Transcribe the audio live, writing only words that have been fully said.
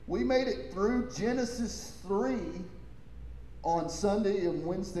We made it through Genesis 3 on Sunday and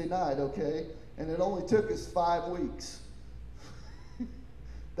Wednesday night, okay? And it only took us 5 weeks.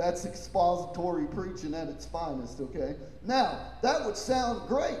 That's expository preaching at its finest, okay? Now, that would sound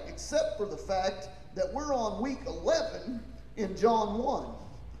great, except for the fact that we're on week 11 in John 1.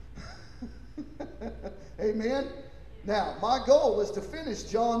 Amen? Now, my goal is to finish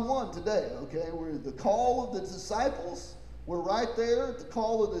John 1 today, okay? We're the call of the disciples. We're right there at the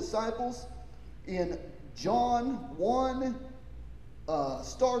call of the disciples in John 1,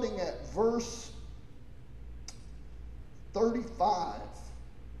 starting at verse 35,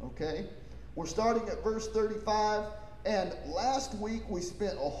 okay? We're starting at verse 35, and last week we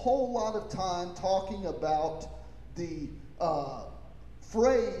spent a whole lot of time talking about the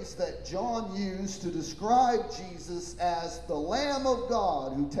phrase that John used to describe Jesus as the Lamb of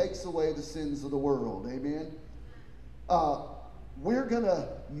God who takes away the sins of the world. Amen? We're going to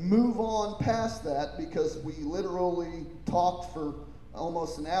move on past that because we literally talked for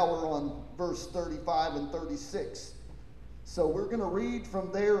almost an hour on verse 35 and 36. So we're going to read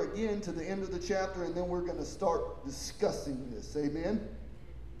from there again to the end of the chapter, and then we're going to start discussing this. Amen?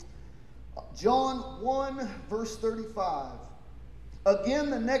 John 1, verse 35. Again,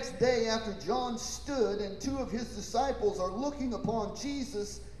 the next day after John stood and 2 of his disciples are looking upon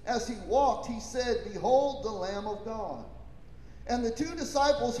Jesus as he walked, he said, "Behold the Lamb of God." And the 2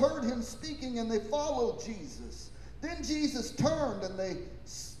 disciples heard him speaking, and they followed Jesus. Then Jesus turned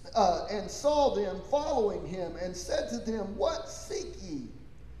and saw them following him, and said to them, "What seek ye?"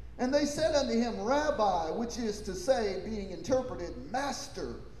 And they said unto him, "Rabbi," which is to say, being interpreted,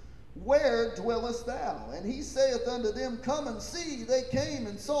 "Master, where dwellest thou?" And he saith unto them, "Come and see." They came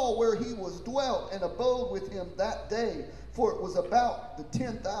and saw where he was dwelt, and abode with him that day, for it was about the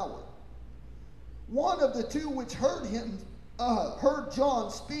 10th hour. One of the 2 which heard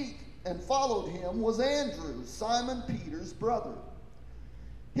John speak and followed him was Andrew, Simon Peter's brother.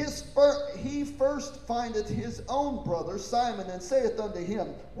 He first findeth his own brother Simon, and saith unto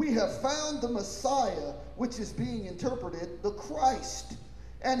him, "We have found the Messiah," which is being interpreted, the Christ.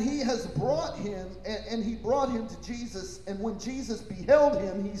 And he brought him to Jesus. And when Jesus beheld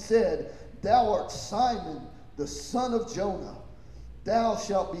him, he said, "Thou art Simon, the son of Jonah. Thou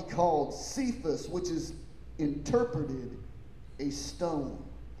shalt be called Cephas," which is interpreted, a stone.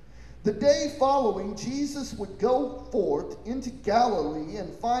 The day following, Jesus would go forth into Galilee,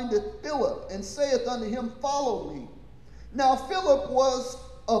 and findeth Philip, and saith unto him, "Follow me." Now Philip was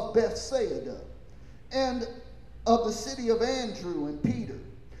of Bethsaida, and of the city of Andrew and Peter.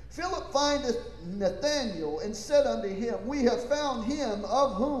 Philip findeth Nathanael, and said unto him, "We have found him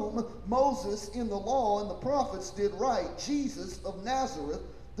of whom Moses in the law and the prophets did write, Jesus of Nazareth,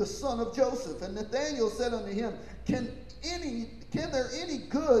 the son of Joseph." And Nathanael said unto him, Can there any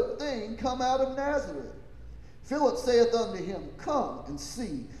good thing come out of Nazareth? Philip saith unto him, "Come and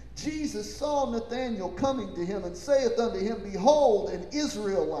see." Jesus saw Nathanael coming to him, and saith unto him, "Behold, an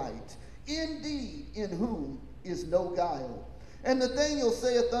Israelite, indeed, in whom is no guile." And Nathanael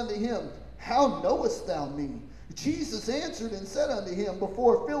saith unto him, "How knowest thou me?" Jesus answered and said unto him,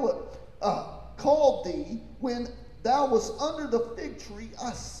 "Before Philip called thee, when thou wast under the fig tree,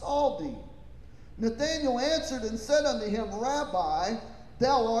 I saw thee." Nathanael answered and said unto him, "Rabbi,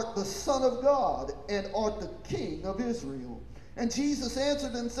 thou art the Son of God, and art the King of Israel." And Jesus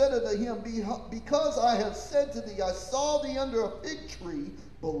answered and said unto him, "Because I have said to thee, I saw thee under a fig tree,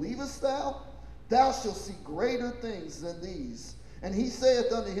 believest thou? Thou shalt see greater things than these." And he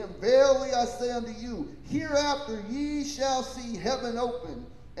saith unto him, "Verily I say unto you, hereafter ye shall see heaven open,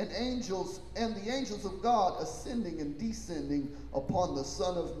 and the angels of God ascending and descending upon the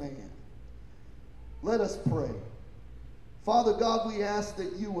Son of Man." Let us pray. Father God, we ask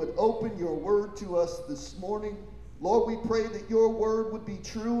that you would open your word to us this morning. Lord, we pray that your word would be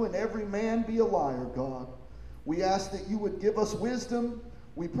true and every man be a liar, God. We ask that you would give us wisdom.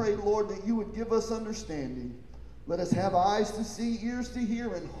 We pray, Lord, that you would give us understanding. Let us have eyes to see, ears to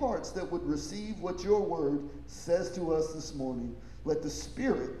hear, and hearts that would receive what your word says to us this morning. Let the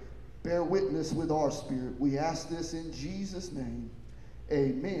Spirit bear witness with our spirit. We ask this in Jesus' name.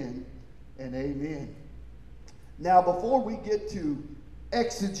 Amen and amen. Now, before we get to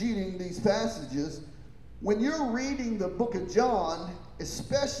exegeting these passages, when you're reading the book of John,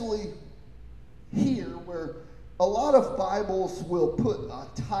 especially here where a lot of Bibles will put a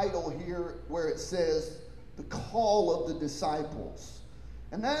title here where it says the call of the disciples.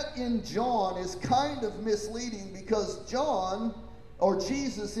 And that in John is kind of misleading because John, or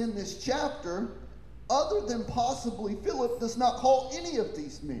Jesus in this chapter, other than possibly Philip, does not call any of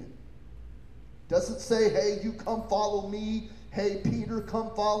these men. Doesn't say, "Hey, you come follow me hey, Peter,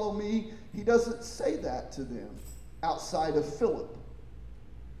 come follow me. He doesn't say that to them outside of Philip.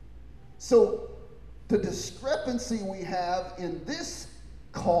 So the discrepancy we have in this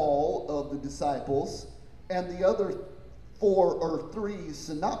call of the disciples and the other 4 or 3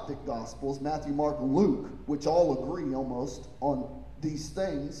 synoptic gospels, Matthew, Mark, and Luke, which all agree almost on these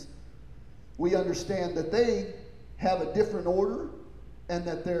things, we understand that they have a different order and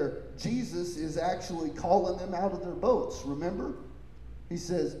that Jesus is actually calling them out of their boats. Remember? He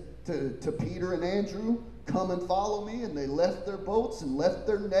says to Peter and Andrew, come and follow me, and they left their boats and left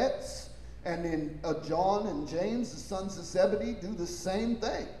their nets. And then John and James, the sons of Zebedee, do the same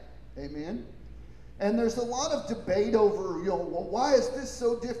thing. Amen? And there's a lot of debate over, well, why is this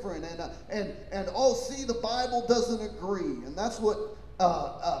so different? And oh, see, the Bible doesn't agree. And that's what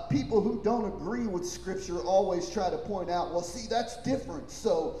people who don't agree with Scripture always try to point out. Well, see, that's different.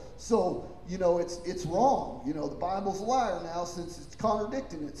 So it's wrong. The Bible's a liar now since it's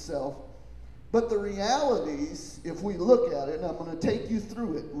contradicting itself. But the realities, if we look at it, and I'm going to take you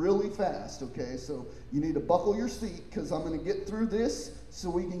through it really fast, okay? So you need to buckle your seat because I'm going to get through this so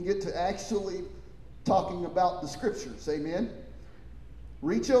we can get to actually talking about the Scriptures. Amen?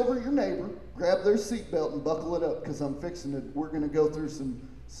 Reach over your neighbor, grab their seatbelt, and buckle it up because we're going to go through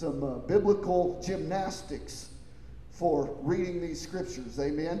some biblical gymnastics for reading these Scriptures.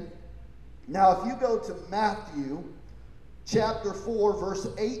 Amen? Now, if you go to Matthew chapter 4, verse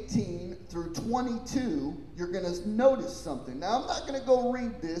 18 through 22, you're going to notice something. Now, I'm not going to go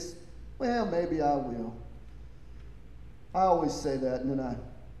read this. Well, maybe I will. I always say that, and then I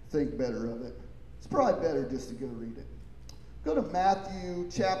think better of it. It's probably better just to go read it. Go to Matthew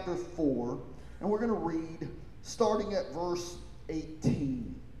chapter 4, and we're going to read starting at verse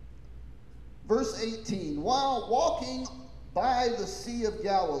 18. Verse 18, while walking by the Sea of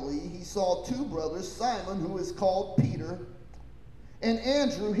Galilee, he saw 2 brothers, Simon, who is called Peter, and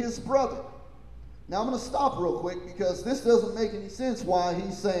Andrew, his brother. Now I'm going to stop real quick because this doesn't make any sense why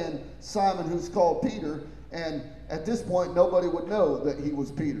he's saying Simon, who's called Peter, and at this point nobody would know that he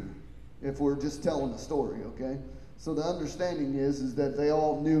was Peter if we're just telling the story, okay? So the understanding is that they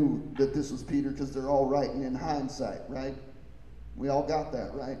all knew that this was Peter because they're all writing in hindsight, right? We all got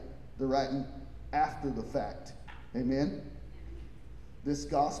that, right? They're writing after the fact. Amen? This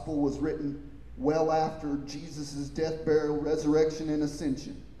gospel was written well after Jesus' death, burial, resurrection, and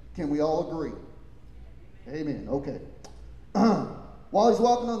ascension. Can we all agree? Amen. Okay. While he's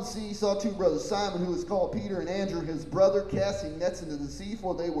walking on the sea, he saw 2 brothers, Simon, who is called Peter, and Andrew, his brother, casting nets into the sea,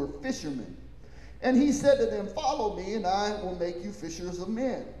 for they were fishermen. And he said to them, follow me, and I will make you fishers of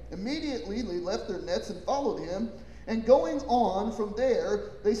men. Immediately they left their nets and followed him. And going on from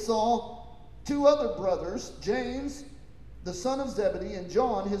there, they saw 2 other brothers, James, the son of Zebedee, and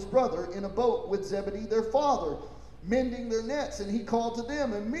John, his brother, in a boat with Zebedee, their father, mending their nets. And he called to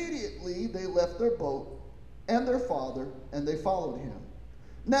them. Immediately they left their boat and their father, and they followed him.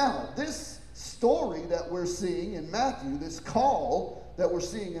 Now, this story that we're seeing in Matthew, this call that we're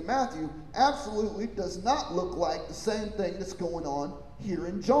seeing in Matthew, absolutely does not look like the same thing that's going on here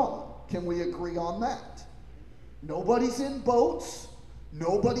in John. Can we agree on that? Nobody's in boats.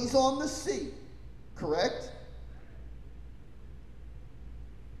 Nobody's on the sea. Correct?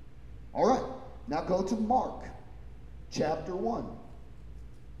 All right. Now go to Mark chapter 1.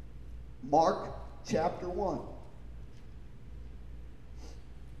 Mark chapter 1.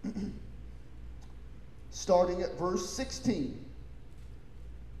 Starting at verse 16.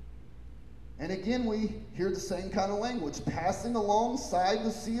 And again, we hear the same kind of language. Passing alongside the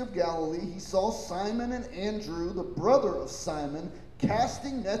Sea of Galilee, he saw Simon and Andrew, the brother of Simon,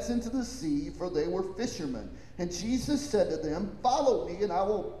 casting nets into the sea, for they were fishermen. And Jesus said to them, follow me, and I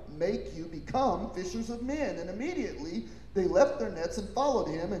will make you become fishers of men. And immediately they left their nets and followed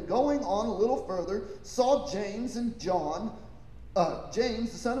him. And going on a little further, saw James and John,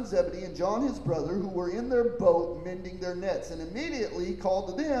 James, the son of Zebedee, and John, his brother, who were in their boat mending their nets. And immediately he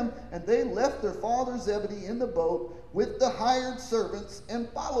called to them, and they left their father Zebedee in the boat with the hired servants and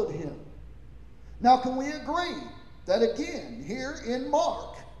followed him. Now, can we agree that again, here in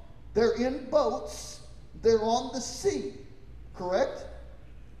Mark, they're in boats, they're on the sea, correct?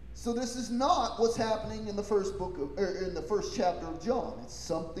 So this is not what's happening in the first in the first chapter of John. It's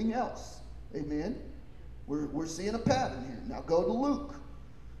something else. Amen. We're seeing a pattern here. Now go to Luke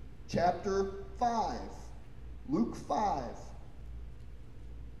chapter 5. Luke 5.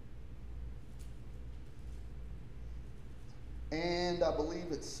 And I believe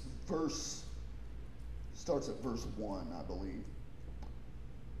it's starts at verse 1, I believe.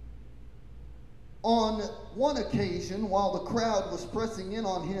 On one occasion, while the crowd was pressing in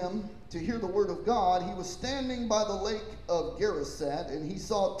on him to hear the word of God, he was standing by the lake of Gerasat, and he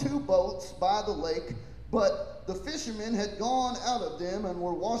saw two boats by the lake, but the fishermen had gone out of them and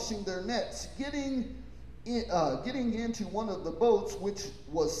were washing their nets. Getting into one of the boats, which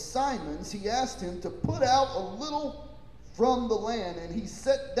was Simon's, he asked him to put out a little from the land, and he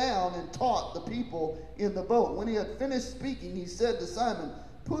sat down and taught the people in the boat. When he had finished speaking, he said to Simon,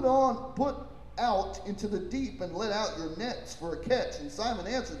 Put out into the deep and let out your nets for a catch. And Simon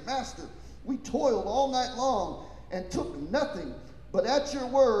answered, Master, we toiled all night long and took nothing, but at your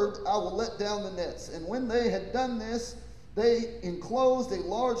word I will let down the nets. And when they had done this, they enclosed a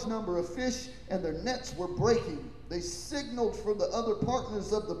large number of fish, and their nets were breaking. They signaled for the other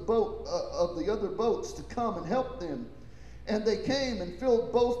partners of the boat, of the other boats, to come and help them. And they came and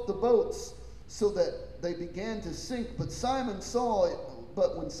filled both the boats, so that they began to sink. But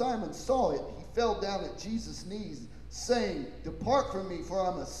when Simon saw it, he fell down at Jesus' knees, saying, Depart from me, for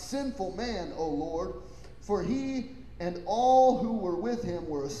I'm a sinful man, O Lord. For he and all who were with him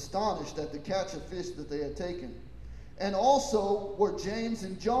were astonished at the catch of fish that they had taken. And also were James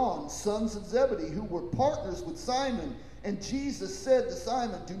and John, sons of Zebedee, who were partners with Simon. And Jesus said to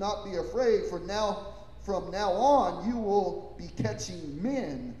Simon, Do not be afraid, for from now on you will be catching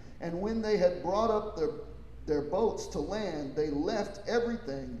men. And when they had brought up their boats to land, they left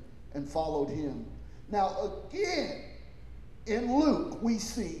everything and followed him. Now again, in Luke, we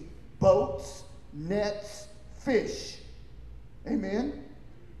see boats, nets, fish. Amen?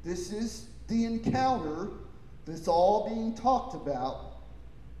 This is the encounter that's all being talked about.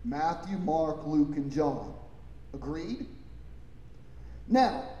 Matthew, Mark, Luke, and John. Agreed?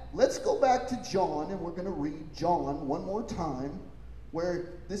 Now, let's go back to John, and we're going to read John one more time,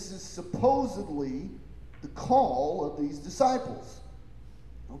 where this is supposedly the call of these disciples.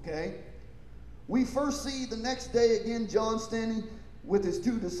 Okay? We first see the next day again John standing with his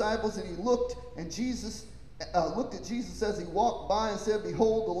two disciples, and he looked at Jesus as he walked by and said,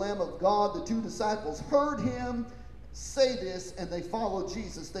 Behold the Lamb of God. The two disciples heard him say this, and they followed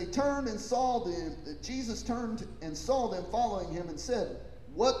Jesus. They turned and saw them. Jesus turned and saw them following him and said,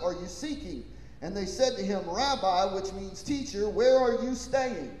 What are you seeking? And they said to him, Rabbi, which means teacher, where are you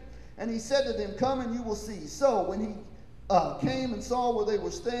staying? And he said to them, Come and you will see. So when he came and saw where they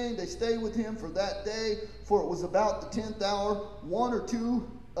were staying, they stayed with him for that day, for it was about the 10th hour. One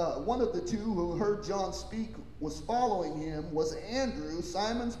of the two who heard John speak was following him was Andrew,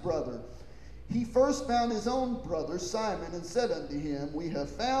 Simon's brother. He first found his own brother Simon and said unto him, We have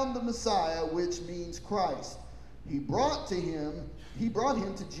found the Messiah, which means Christ. He brought him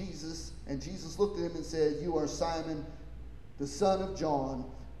to Jesus, and Jesus looked at him and said, You are Simon, the son of John.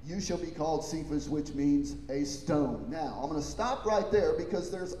 You shall be called Cephas, which means a stone. Now, I'm going to stop right there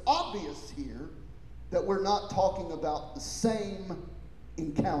because there's obvious here that we're not talking about the same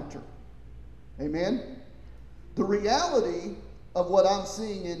encounter. Amen? The reality of what I'm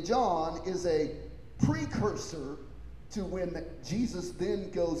seeing in John is a precursor to when Jesus then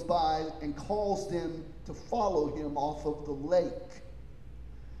goes by and calls them to follow him off of the lake.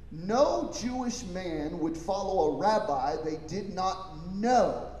 No Jewish man would follow a rabbi they did not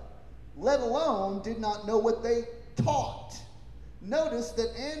know, let alone did not know what they taught. Notice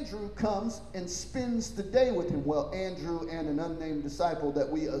that Andrew comes and spends the day with him. Well, Andrew and an unnamed disciple that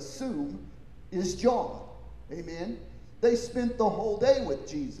we assume is John. Amen? They spent the whole day with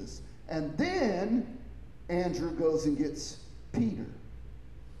Jesus. And then Andrew goes and gets Peter.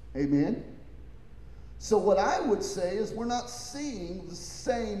 Amen? So what I would say is we're not seeing the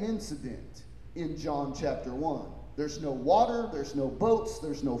same incident in John chapter 1. There's no water, there's no boats,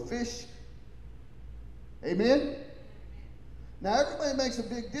 there's no fish. Amen? Now everybody makes a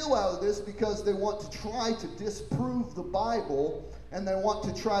big deal out of this because they want to try to disprove the Bible, and they want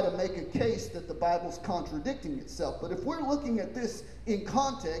to try to make a case that the Bible's contradicting itself. But if we're looking at this in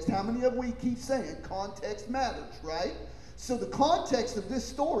context, how many of we keep saying context matters, right? So the context of this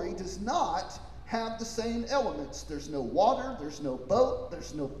story does not have the same elements. There's no water, there's no boat,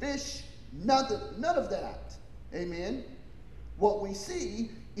 there's no fish, none of that. Amen? What we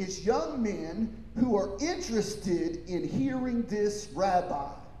see is young men who are interested in hearing this rabbi,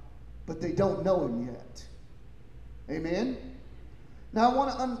 but they don't know him yet. Amen? Now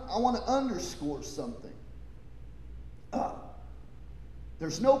I want to underscore something.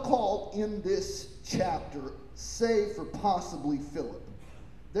 There's no call in this chapter, save for possibly Philip.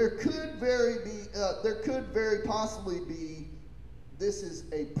 There could very possibly be, this is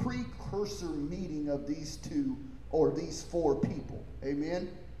a precursor meeting of these two or these four people. Amen?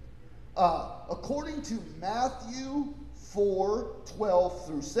 According to Matthew 4:12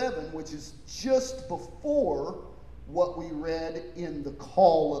 through 7, which is just before what we read in the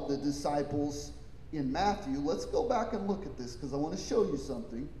call of the disciples in Matthew, let's go back and look at this because I want to show you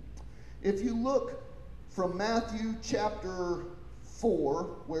something. If you look from Matthew chapter 4,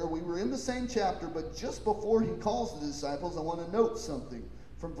 where we were in the same chapter, but just before he calls the disciples, I want to note something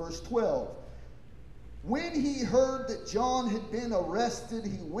from verse 12. When he heard that John had been arrested,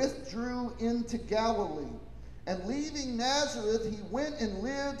 he withdrew into Galilee. And leaving Nazareth, he went and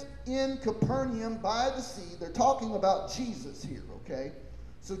lived in Capernaum by the sea. They're talking about Jesus here, okay?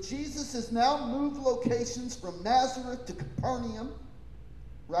 So Jesus has now moved locations from Nazareth to Capernaum,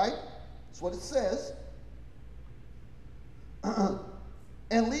 right? That's what it says.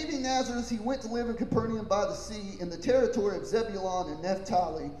 And leaving Nazareth, he went to live in Capernaum by the sea in the territory of Zebulun and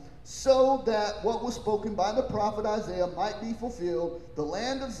Naphtali, so that what was spoken by the prophet Isaiah might be fulfilled, the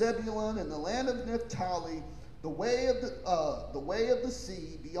land of Zebulun and the land of Naphtali, the way of the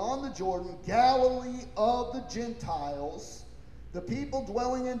sea, beyond the Jordan, Galilee of the Gentiles. The people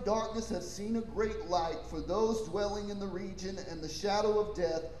dwelling in darkness have seen a great light. For those dwelling in the region and the shadow of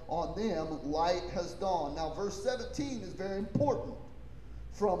death, on them light has dawned. Now, verse 17 is very important.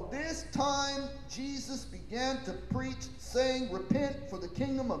 From this time, Jesus began to preach, saying, repent, for the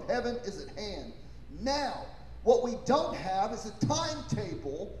kingdom of heaven is at hand. Now, what we don't have is a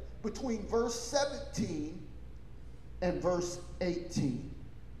timetable between verse 17 and verse 18.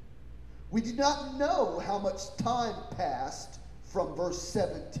 We do not know how much time passed from verse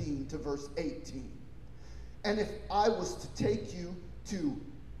 17 to verse 18. And if I was to take you to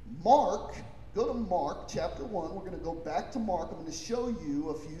Mark, go to Mark chapter 1. We're going to go back to Mark. I'm going to show you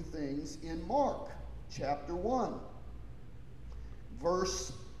a few things in Mark chapter 1.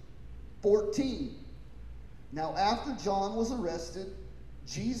 Verse 14. Now after John was arrested,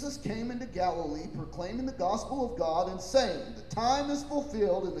 Jesus came into Galilee, proclaiming the gospel of God and saying, the time is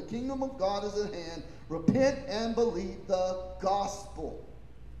fulfilled and the kingdom of God is at hand. Repent and believe the gospel.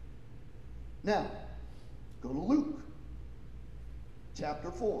 Now, go to Luke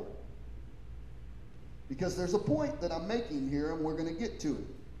chapter 4. Because there's a point that I'm making here and we're going to get to it.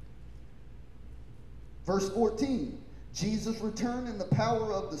 Verse 14. Jesus returned in the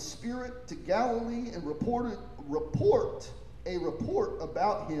power of the Spirit to Galilee, and a report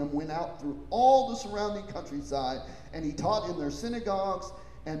about him went out through all the surrounding countryside, and he taught in their synagogues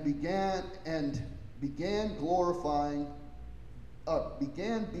and began being glorified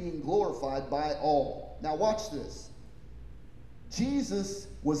by all. Now watch this. Jesus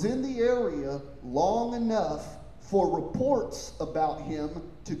was in the area long enough for reports about him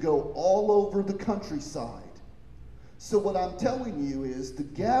to go all over the countryside. So what I'm telling you is the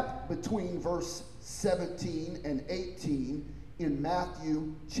gap between verse 17 and 18 in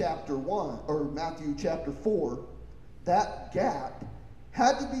Matthew chapter 1 or Matthew chapter 4, that gap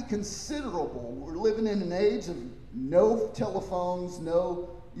had to be considerable. We're living in an age of no telephones,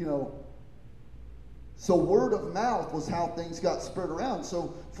 so word of mouth was how things got spread around.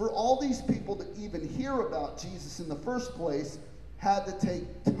 So for all these people to even hear about Jesus in the first place had to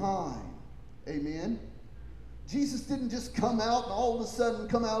take time. Amen? Jesus didn't just come out and all of a sudden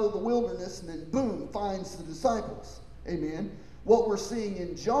come out of the wilderness and then boom, finds the disciples. Amen? What we're seeing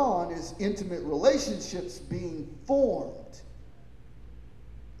in John is intimate relationships being formed.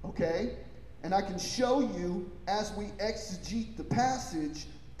 Okay? And I can show you as we exegete the passage,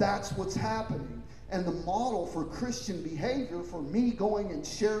 that's what's happening. And the model for Christian behavior, for me going and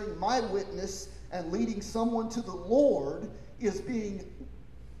sharing my witness and leading someone to the Lord, is being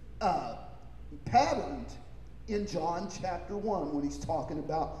patterned in John chapter 1 when he's talking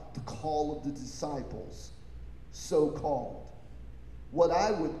about the call of the disciples, so-called. What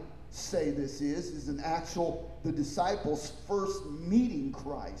I would say this is the disciples first meeting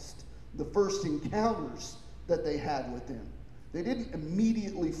Christ, the first encounters that they had with him. They didn't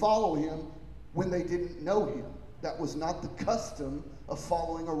immediately follow him when they didn't know him. That was not the custom of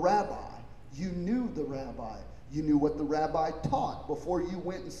following a rabbi. You knew the rabbi. You knew what the rabbi taught before you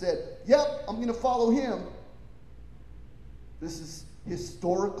went and said, yep, I'm going to follow him. This is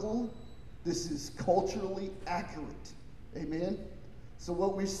historical. This is culturally accurate. Amen? So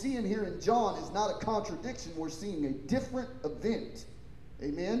what we're seeing here in John is not a contradiction. We're seeing a different event.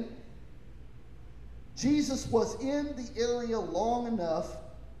 Amen? Jesus was in the area long enough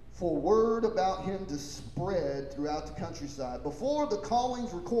for word about him to spread throughout the countryside. Before the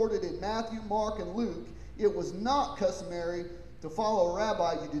callings recorded in Matthew, Mark, and Luke, it was not customary to follow a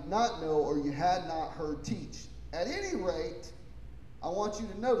rabbi you did not know or you had not heard teach. At any rate, I want you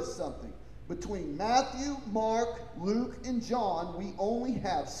to notice something. Between Matthew, Mark, Luke, and John, we only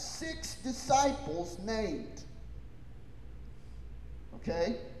have 6 disciples named.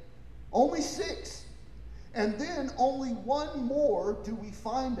 Okay? Only 6. And then only one more do we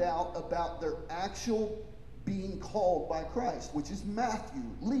find out about their actual being called by Christ, which is Matthew,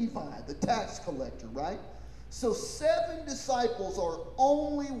 Levi, the tax collector, right? So 7 disciples are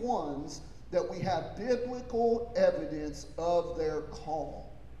only ones that we have biblical evidence of their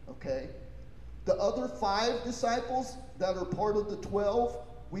call, okay? The other 5 disciples that are part of the 12,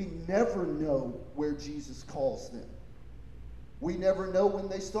 we never know where Jesus calls them. We never know when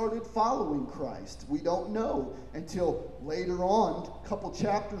they started following Christ. We don't know until later on, a couple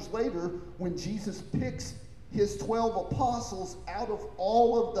chapters later, when Jesus picks his 12 apostles out of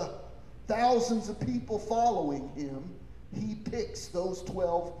all of the thousands of people following him. He picks those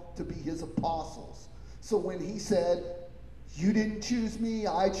 12 to be his apostles. So when he said, "You didn't choose me,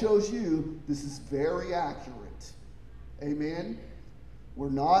 I chose you," this is very accurate. Amen? We're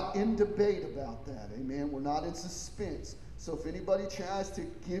not in debate about that. Amen? We're not in suspense. So if anybody tries to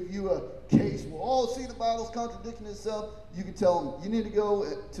give you a case, well, oh, see, the Bible's contradicting itself, you can tell them, you need to go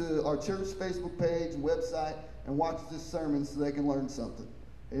to our church Facebook page and website and watch this sermon so they can learn something.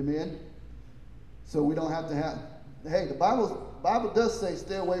 Amen? So we don't have to have, hey, the Bible does say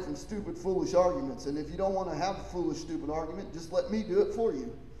stay away from stupid, foolish arguments. And if you don't want to have a foolish, stupid argument, just let me do it for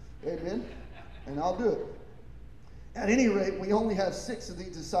you. Amen? And I'll do it. At any rate, we only have 6 of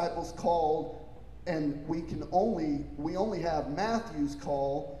these disciples called, and we only have Matthew's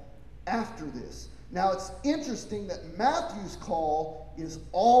call after this. Now, it's interesting that Matthew's call is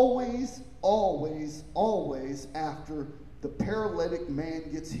always after the paralytic man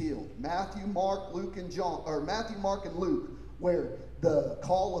gets healed. Matthew, Mark, Luke, and John, or Matthew, Mark, and Luke, where the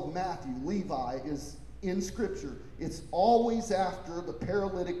call of Matthew, Levi, is in Scripture. It's always after the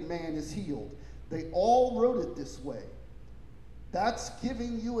paralytic man is healed. They all wrote it this way. That's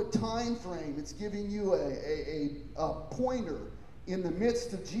giving you a time frame. It's giving you a pointer in the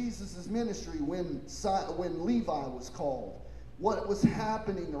midst of Jesus' ministry when Levi was called. What was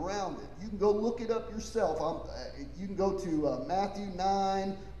happening around it. You can go look it up yourself. You can go to Matthew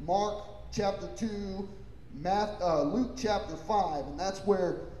 9, Mark chapter 2, Luke chapter 5, and that's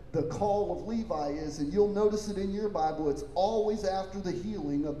where the call of Levi is, and you'll notice it in your Bible. It's always after the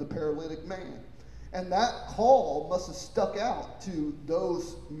healing of the paralytic man. And that call must have stuck out to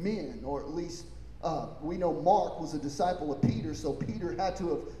those men, or at least we know Mark was a disciple of Peter, so Peter had to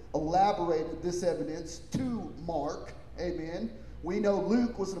have elaborated this evidence to Mark. Amen. We know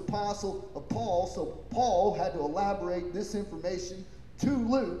Luke was an apostle of Paul, so Paul had to elaborate this information to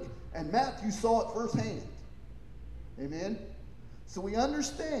Luke, and Matthew saw it firsthand. Amen. So we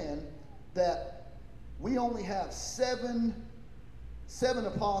understand that we only have seven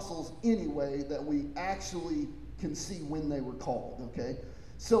apostles anyway that we actually can see when they were called, okay?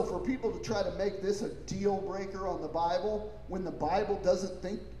 So for people to try to make this a deal breaker on the Bible, when the Bible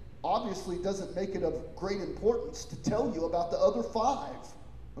obviously doesn't make it of great importance to tell you about the other 5,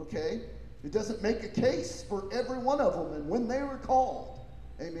 okay? It doesn't make a case for every one of them and when they were called,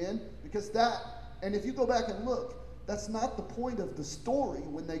 amen? Because and if you go back and look, that's not the point of the story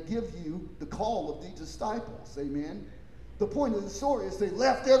when they give you the call of these disciples, amen? The point of the story is they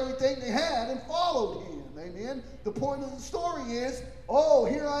left everything they had and followed him. Amen. The point of the story is, oh,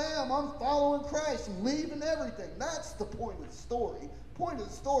 here I am. I'm following Christ and leaving everything. That's the point of the story. The point of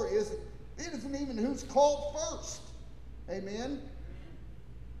the story is it isn't even who's called first. Amen.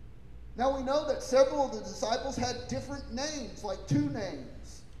 Now we know that several of the disciples had different names, like 2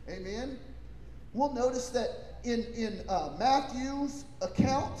 names. Amen. We'll notice that in Matthew's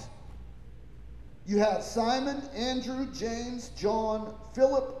account, you have Simon, Andrew, James, John,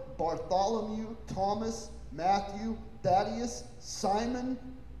 Philip, Bartholomew, Thomas, Matthew, Thaddeus, Simon,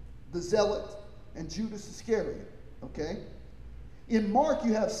 the Zealot, and Judas Iscariot. Okay? In Mark,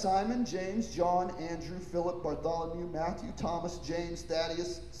 you have Simon, James, John, Andrew, Philip, Bartholomew, Matthew, Thomas, James,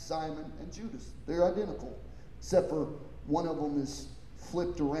 Thaddeus, Simon, and Judas. They're identical, except for one of them is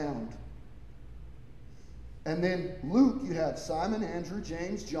flipped around. And then Luke, you have Simon, Andrew,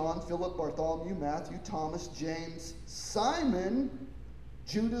 James, John, Philip, Bartholomew, Matthew, Thomas, James, Simon,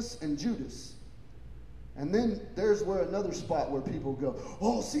 Judas, and Judas. And then there's where another spot where people go,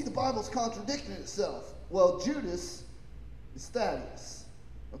 oh, see, the Bible's contradicting itself. Well, Judas is Thaddeus,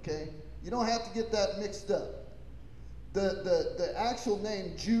 okay? You don't have to get that mixed up. The actual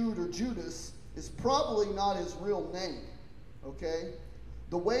name Jude or Judas is probably not his real name, okay?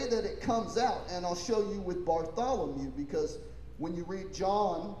 The way that it comes out, and I'll show you with Bartholomew, because when you read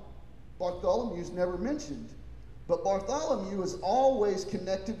John, Bartholomew is never mentioned. But Bartholomew is always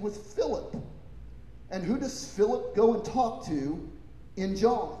connected with Philip. And who does Philip go and talk to in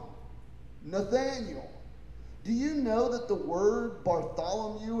John? Nathanael. Do you know that the word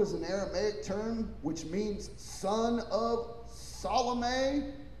Bartholomew is an Aramaic term which means son of Salome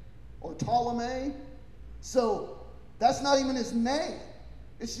or Ptolemy? So that's not even his name.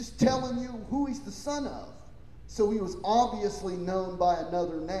 It's just telling you who he's the son of. So he was obviously known by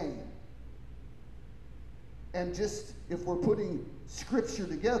another name. And just if we're putting scripture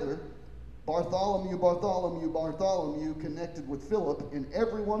together, Bartholomew, Bartholomew, Bartholomew connected with Philip. In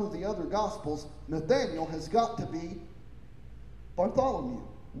every one of the other Gospels, Nathanael has got to be Bartholomew.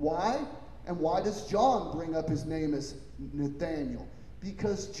 Why? And why does John bring up his name as Nathanael?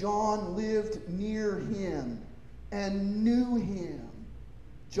 Because John lived near him and knew him.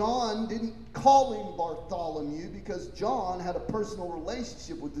 John didn't call him Bartholomew because John had a personal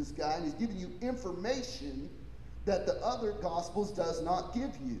relationship with this guy, and he's giving you information that the other Gospels does not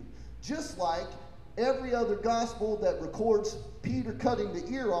give you. Just like every other gospel that records Peter cutting the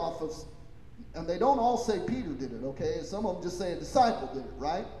ear off of, and they don't all say Peter did it, okay? Some of them just say a disciple did it,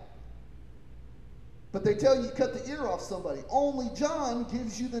 right? But they tell you cut the ear off somebody. Only John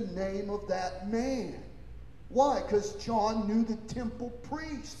gives you the name of that man. Why? Because John knew the temple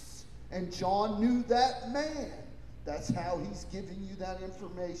priests, and John knew that man. That's how he's giving you that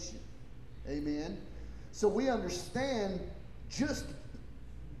information. Amen? So we understand just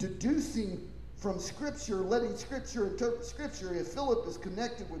deducing from Scripture, letting Scripture interpret Scripture. If Philip is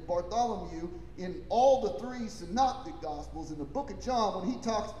connected with Bartholomew in all the three synoptic Gospels, in the book of John,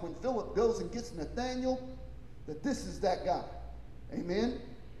 when Philip goes and gets Nathanael, that this is that guy. Amen?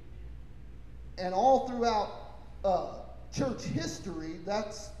 And all throughout church history,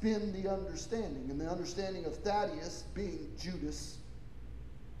 that's been the understanding. And the understanding of Thaddeus being Judas,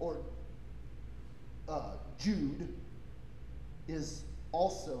 or Jude, is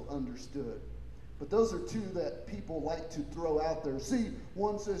also understood. But those are two that people like to throw out there. See,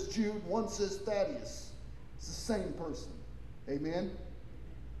 one says Jude, one says Thaddeus. It's the same person. Amen?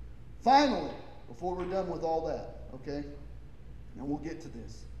 Finally, before we're done with all that, okay? And we'll get to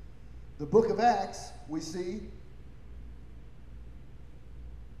this. The book of Acts, we see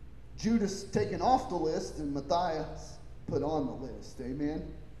Judas taken off the list and Matthias put on the list. Amen?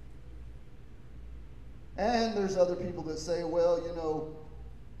 And there's other people that say, well, you know,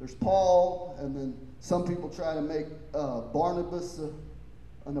 there's Paul, and then some people try to make Barnabas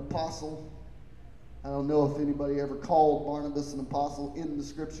an apostle. I don't know if anybody ever called Barnabas an apostle in the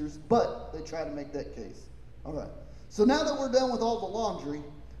scriptures, but they try to make that case. All right. So now that we're done with all the laundry,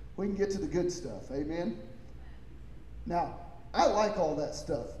 we can get to the good stuff. Amen? Now, I like all that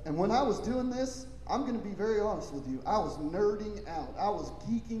stuff. And when I was doing this, I'm going to be very honest with you. I was nerding out. I was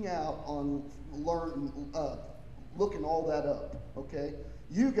geeking out on looking all that up. Okay?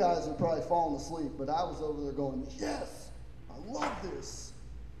 You guys are probably falling asleep, but I was over there going, yes, I love this.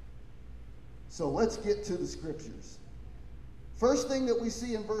 So let's get to the scriptures. First thing that we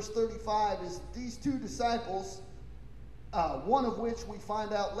see in verse 35 is these two disciples, one of which we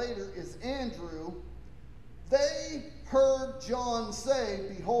find out later is Andrew. They heard John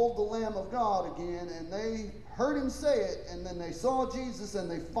say, behold the Lamb of God again, and they heard him say it, and then they saw Jesus and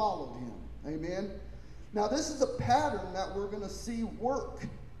they followed him. Amen? Now, this is a pattern that we're going to see work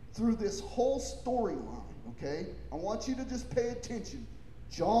through this whole storyline, okay? I want you to just pay attention.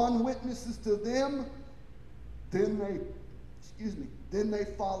 John witnesses to them, then they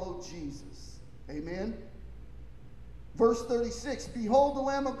follow Jesus. Amen? Verse 36, behold the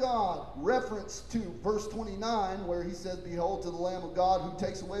Lamb of God, reference to verse 29 where he says, behold to the Lamb of God who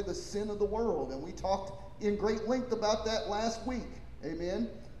takes away the sin of the world. And we talked in great length about that last week. Amen?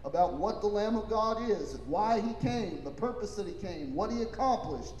 About what the Lamb of God is, why he came, the purpose that he came, what he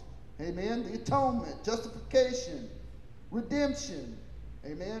accomplished. Amen? The atonement, justification, redemption.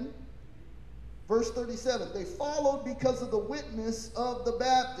 Amen? Verse 37, they followed because of the witness of the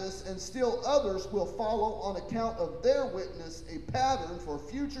Baptist, and still others will follow on account of their witness. A pattern for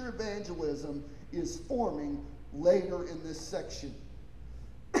future evangelism is forming later in this section.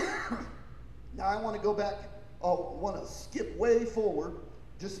 Now I want to go back, I want to skip way forward.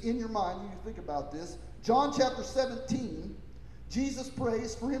 Just in your mind, you think about this. John chapter 17, Jesus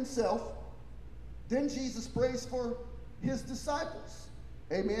prays for himself. Then Jesus prays for his disciples.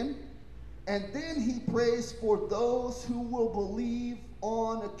 Amen? And then he prays for those who will believe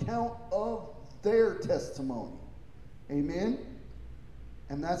on account of their testimony. Amen?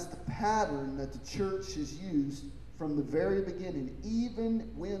 And that's the pattern that the church has used from the very beginning.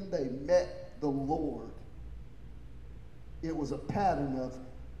 Even when they met the Lord, it was a pattern of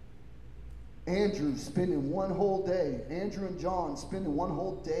Andrew spending one whole day, Andrew and John spending one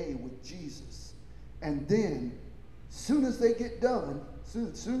whole day with Jesus. And then, soon as they get done,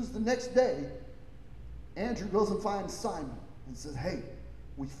 soon as the next day, Andrew goes and finds Simon and says, hey,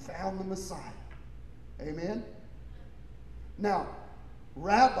 we found the Messiah. Amen? Now,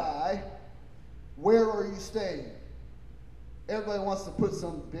 Rabbi, where are you staying? Everybody wants to put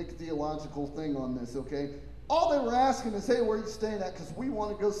some big theological thing on this, okay? All they were asking is, hey, where are you staying at? Because we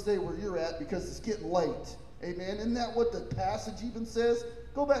want to go stay where you're at because it's getting late. Amen? Isn't that what the passage even says?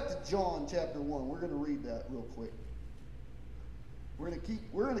 Go back to John chapter 1. We're going to read that real quick. We're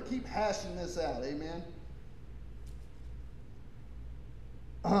going to keep hashing this out. Amen?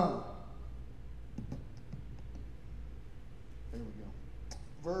 There we go.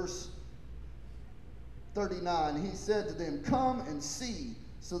 Verse 39, he said to them, come and see.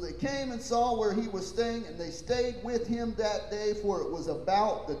 So they came and saw where he was staying, and they stayed with him that day, for it was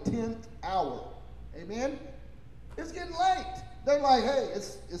about the 10th hour. Amen? It's getting late. They're like, hey,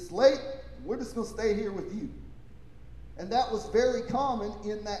 it's late. We're just going to stay here with you. And that was very common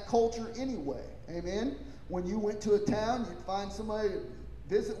in that culture anyway. Amen? When you went to a town, you'd find somebody to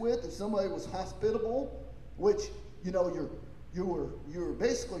visit with. If somebody was hospitable, which, you know, you were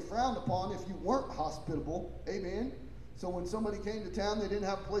basically frowned upon if you weren't hospitable. Amen? So when somebody came to town, they didn't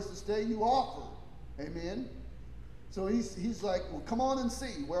have a place to stay, you offered. Amen? So he's like, well, come on and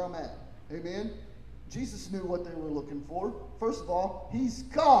see where I'm at. Amen? Jesus knew what they were looking for. First of all, he's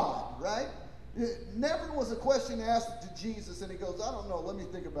God, right? It never was a question asked to Jesus, and he goes, I don't know, let me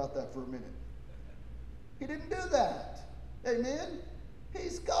think about that for a minute. He didn't do that. Amen?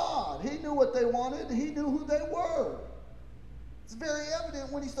 He's God. He knew what they wanted. He knew who they were. It's very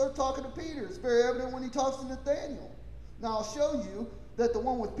evident when he starts talking to Peter. It's very evident when he talks to Nathaniel. Now, I'll show you that the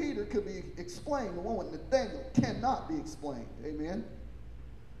one with Peter could be explained. The one with Nathaniel cannot be explained. Amen?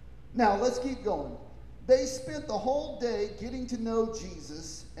 Now, let's keep going. They spent the whole day getting to know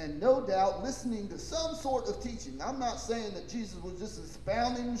Jesus and no doubt listening to some sort of teaching. I'm not saying that Jesus was just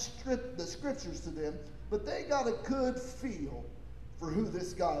expounding the scriptures to them, but they got a good feel for who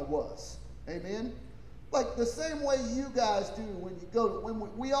this guy was. Amen? Like the same way you guys do when you go,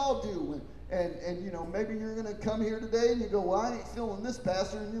 when we all do. And you know, maybe you're going to come here today and you go, well, I ain't feeling this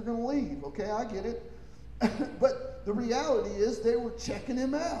pastor, and you're going to leave. Okay, I get it. But the reality is they were checking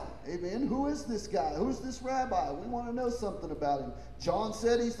him out. Amen. Who is this guy? Who's this rabbi? We want to know something about him. John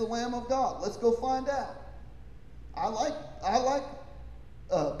said he's the Lamb of God. Let's go find out. I like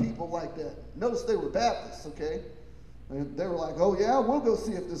people like that. Notice they were Baptists, okay? They were like, oh yeah, we'll go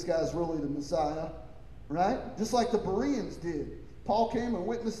see if this guy's really the Messiah. Right? Just like the Bereans did. Paul came and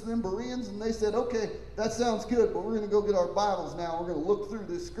witnessed to them Bereans, and they said, okay, that sounds good, but we're going to go get our Bibles now. We're going to look through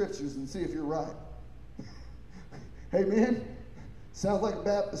the scriptures and see if you're right. Amen? Sounds like a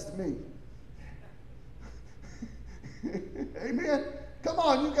Baptist to me. Amen? Come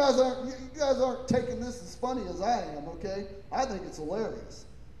on, you guys aren't taking this as funny as I am, okay? I think it's hilarious.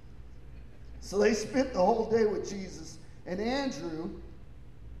 So they spent the whole day with Jesus, and Andrew,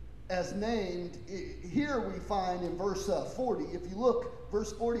 as named, here we find in verse 40, if you look,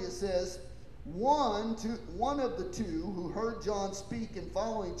 verse 40, it says, one of the two who heard John speak and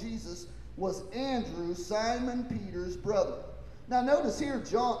following Jesus was Andrew, Simon Peter's brother. Now notice here,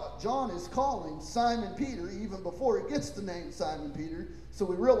 John is calling Simon Peter even before he gets the name Simon Peter, so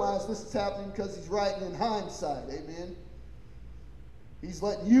we realize this is happening because he's writing in hindsight, amen? He's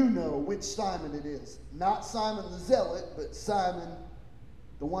letting you know which Simon it is. Not Simon the Zealot, but Simon,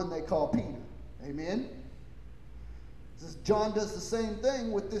 the one they call Peter. Amen? John does the same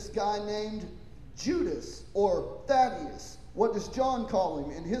thing with this guy named Judas or Thaddeus. What does John call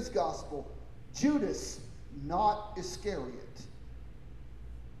him in his gospel? Judas, not Iscariot.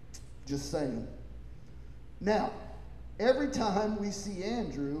 Just saying. Now, every time we see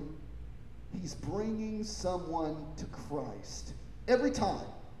Andrew, he's bringing someone to Christ. Every time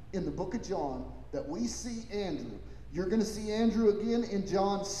in the book of John that we see Andrew, you're going to see Andrew again in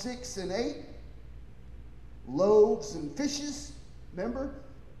John 6 and 8. Loaves and fishes. Remember?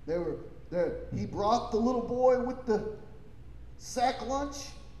 He brought the little boy with the sack lunch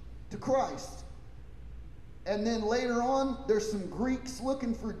to Christ. And then later on, there's some Greeks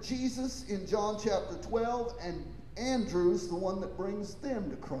looking for Jesus in John chapter 12, and Andrew's the one that brings them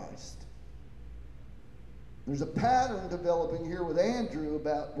to Christ. There's a pattern developing here with Andrew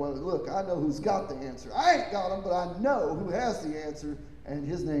about, well, look, I know who's got the answer. I ain't got him, but I know who has the answer, and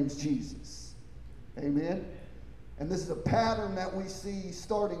his name's Jesus. Amen? And this is a pattern that we see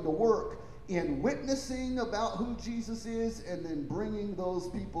starting to work in witnessing about who Jesus is and then bringing those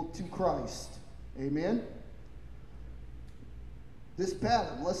people to Christ. Amen? This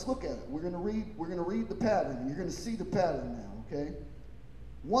pattern, let's look at it. We're going to read the pattern. You're going to see the pattern now, okay?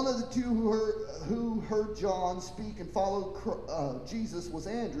 One of the two who heard John speak and followed Jesus was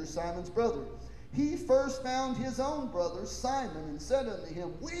Andrew, Simon's brother. he first found his own brother Simon and said unto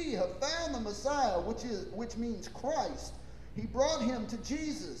him, We have found the Messiah, which means Christ. He brought him to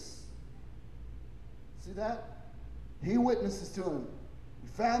Jesus. See that? He witnesses to him. We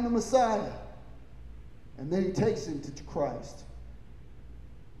found the Messiah. And then he takes him to Christ.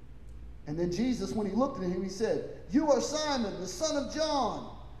 And then Jesus, when he looked at him, he said, You are Simon, the son of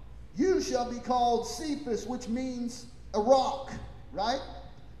John. You shall be called Cephas, which means a rock, right?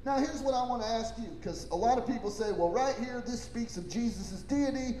 Now, here's what I want to ask you, because a lot of people say, well, right here, this speaks of Jesus'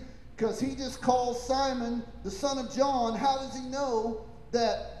 deity, because he just calls Simon the son of John. How does he know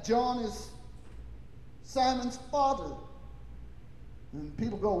that John is Simon's father? And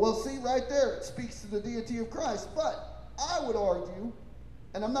people go, well, see, right there, it speaks to the deity of Christ. But I would argue,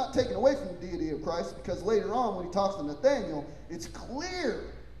 and I'm not taking away from the deity of Christ, because later on when he talks to Nathanael, it's clear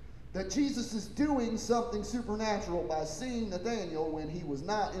that Jesus is doing something supernatural by seeing Nathanael when he was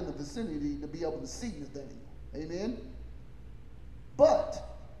not in the vicinity to be able to see Nathanael. Amen? But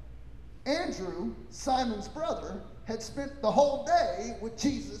Andrew, Simon's brother, had spent the whole day with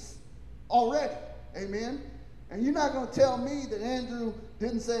Jesus already. Amen? And you're not going to tell me that Andrew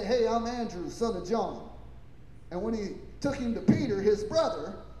didn't say, hey, I'm Andrew, son of John. And when he took him to Peter, his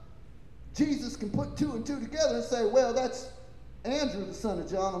brother, Jesus can put two and two together and say, well, that's Andrew, the son of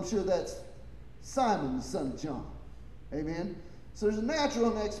John. I'm sure that's Simon, the son of John. Amen? So there's a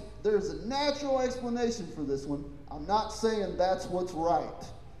natural explanation for this one. I'm not saying that's what's right.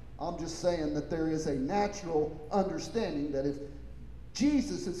 I'm just saying that there is a natural understanding that if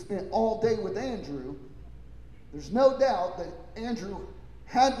Jesus had spent all day with Andrew, there's no doubt that Andrew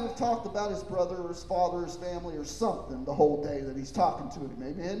had to have talked about his brother or his father or his family or something the whole day that he's talking to him.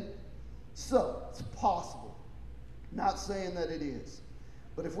 Amen? So, it's possible. Not saying that it is.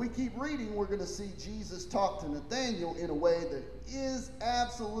 But if we keep reading, we're going to see Jesus talk to Nathanael in a way that is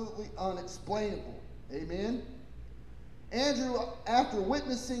absolutely unexplainable. Amen? Andrew, after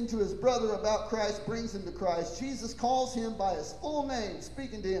witnessing to his brother about Christ, brings him to Christ. Jesus calls him by his full name,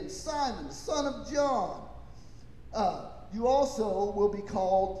 speaking to him, Simon, son of John. You also will be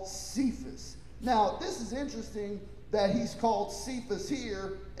called Cephas. Now, this is interesting that he's called Cephas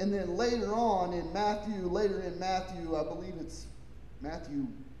here, and then later in Matthew, I believe it's Matthew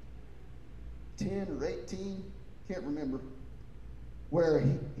 10 or 18, can't remember, where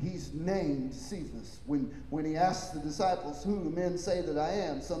he's named Cephas. When he asks the disciples, who do men say that I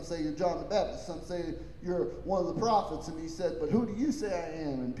am? Some say you're John the Baptist, some say you're one of the prophets, and he said, but who do you say I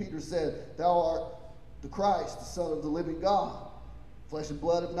am? And Peter said, thou art the Christ, the Son of the living God. Flesh and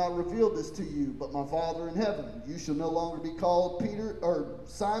blood have not revealed this to you, but my Father in heaven. You shall no longer be called Peter or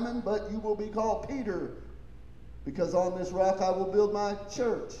Simon, but you will be called Peter, because on this rock I will build my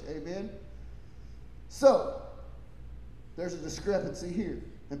church. Amen. So there's a discrepancy here,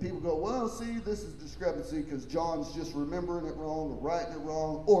 and people go, well, see, this is discrepancy because John's just remembering it wrong or writing it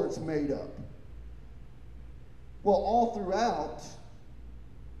wrong, or it's made up. Well, all throughout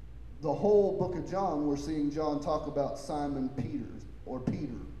the whole book of John, we're seeing John talk about Simon Peter,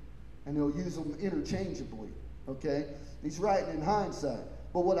 and he'll use them interchangeably, okay? He's writing in hindsight.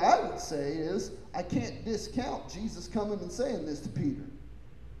 But what I would say is, I can't discount Jesus coming and saying this to Peter.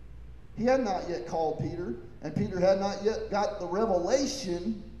 He had not yet called Peter, and Peter had not yet got the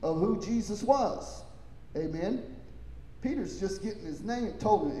revelation of who Jesus was. Amen? Peter's just getting his name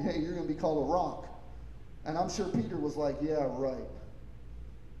told him, hey, you're going to be called a rock. And I'm sure Peter was like, yeah, right.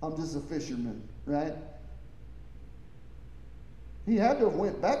 I'm just a fisherman, right? He had to have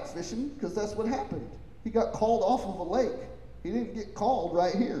went back fishing because that's what happened. He got called off of a lake. He didn't get called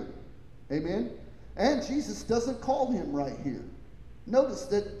right here. Amen? And Jesus doesn't call him right here. Notice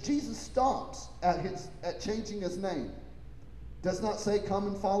that Jesus stops at changing his name. Does not say, come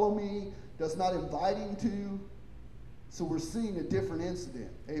and follow me. Does not invite him to. So we're seeing a different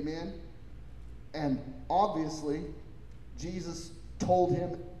incident. Amen? And obviously, Jesus told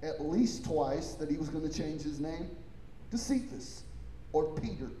him at least twice that he was going to change his name to Cephas, or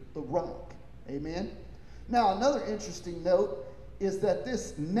Peter, the rock. Amen? Now, another interesting note is that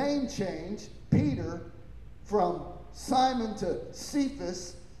this name change, Peter, from Simon to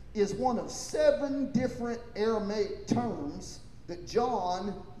Cephas, is one of 7 different Aramaic terms that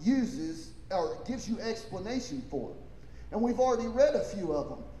John uses or gives you explanation for. And we've already read a few of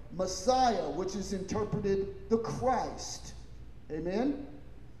them. Messiah, which is interpreted the Christ. Amen?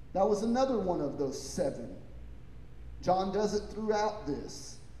 That was another one of those 7. John does it throughout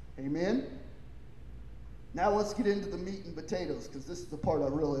this. Amen? Now let's get into the meat and potatoes, because this is the part I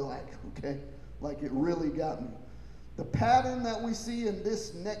really like, okay? Like, it really got me. The pattern that we see in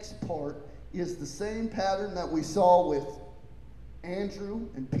this next part is the same pattern that we saw with Andrew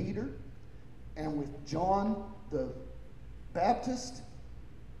and Peter, and with John the Baptist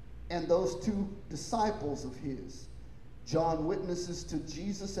and those two disciples of his. John witnesses to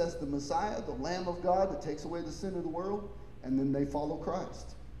Jesus as the Messiah, the Lamb of God that takes away the sin of the world, and then they follow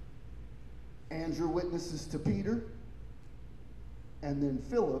Christ. Andrew witnesses to Peter, and then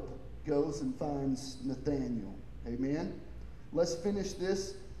Philip goes and finds Nathanael. Amen? Let's finish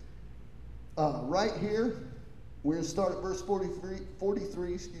this right here. We're going to start at verse 43.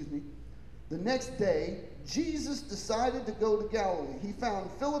 The next day, Jesus decided to go to Galilee. He found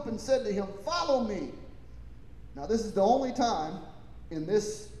Philip and said to him, "Follow me." Now, this is the only time in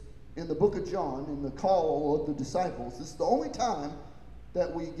the book of John, in the call of the disciples, this is the only time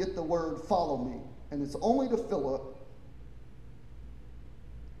that we get the word "follow me." And it's only to Philip.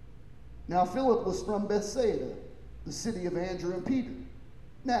 Now, Philip was from Bethsaida, the city of Andrew and Peter.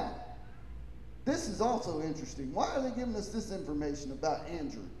 Now, this is also interesting. Why are they giving us this information about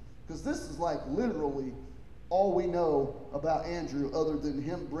Andrew? Because this is like literally all we know about Andrew other than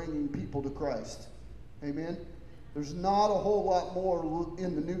him bringing people to Christ. Amen? There's not a whole lot more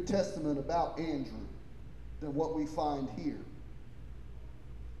in the New Testament about Andrew than what we find here.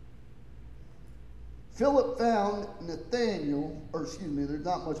 Philip found Nathanael, there's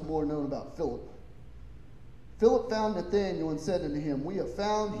not much more known about Philip. Philip found Nathanael and said unto him, "We have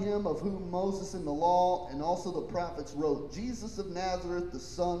found him of whom Moses in the law and also the prophets wrote, Jesus of Nazareth, the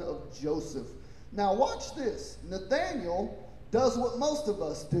son of Joseph." Now watch this. Nathanael does what most of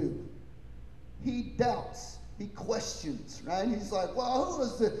us do. He doubts. He questions, right? He's like, well, who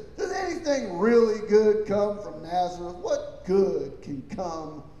is this? Does anything really good come from Nazareth? What good can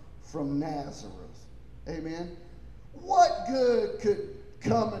come from Nazareth? Amen? What good could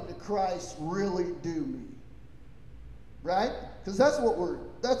coming to Christ really do me? Right? Because that's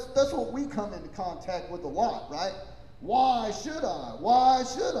what we come into contact with a lot, right? Why should I? Why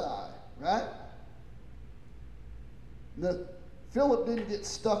should I? Right? Philip didn't get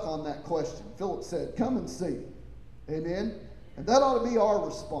stuck on that question. Philip said, "Come and see." Amen? And that ought to be our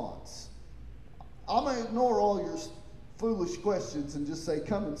response. I'm going to ignore all your foolish questions and just say,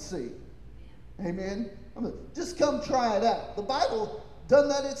 "Come and see." Amen? Just come try it out. The Bible done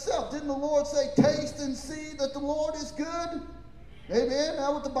that itself. Didn't the Lord say, "Taste and see that the Lord is good"? Amen?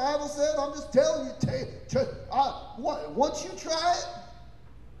 That's what the Bible said. I'm just telling you, once you try it,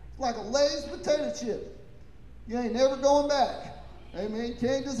 it's like a Lay's potato chip. You ain't never going back. Amen? You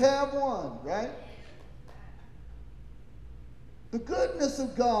can't just have one, right? The goodness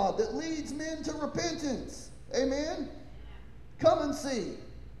of God that leads men to repentance. Amen? Come and see.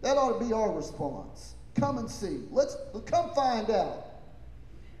 That ought to be our response. Come and see. Let's come find out.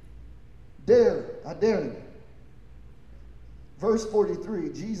 I dare you. Verse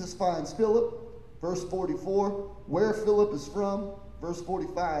 43, Jesus finds Philip. Verse 44, where Philip is from. Verse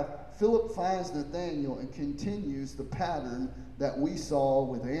 45, Philip finds Nathanael and continues the pattern that we saw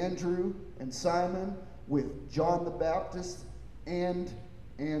with Andrew and Simon, with John the Baptist and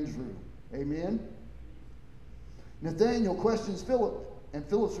Andrew. Amen? Nathanael questions Philip, and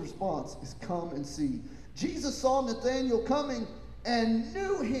Philip's response is, "Come and see." Jesus saw Nathanael coming and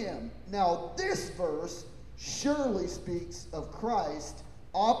knew him. Now, this verse surely speaks of Christ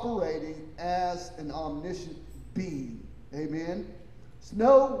operating as an omniscient being. Amen? There's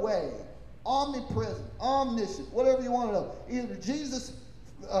no way. Omnipresent, omniscient, whatever you want to know. Either Jesus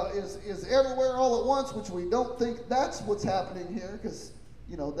is everywhere all at once, which we don't think that's what's happening here, because,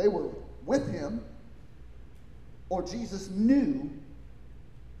 they were with him, or Jesus knew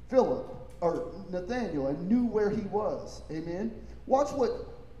Philip, or Nathanael, and knew where he was. Amen? Watch what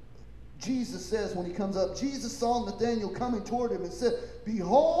Jesus says when he comes up. Jesus saw Nathanael coming toward him and said,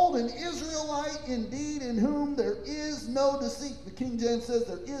 "Behold, an Israelite indeed, in whom there is no deceit." The King James says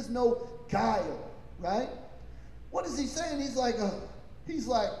there is no guile, right? What is he saying? He's like,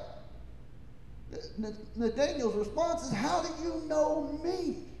 Nathanael's response is, "How do you know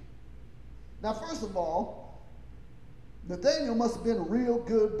me?" Now, first of all, Nathanael must have been a real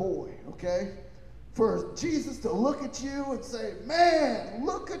good boy, okay? For Jesus to look at you and say, "Man,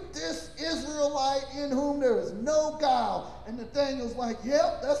 look at this Israelite in whom there is no guile." And Nathanael's like,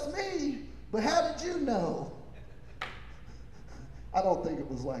 "Yep, that's me. But how did you know?" I don't think it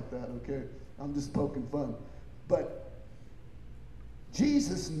was like that, okay? I'm just poking fun. But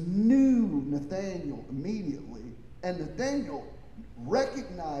Jesus knew Nathanael immediately, and Nathanael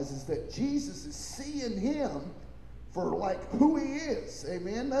recognizes that Jesus is seeing him for who he is.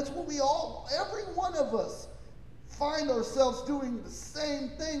 Amen? That's what every one of us find ourselves doing the same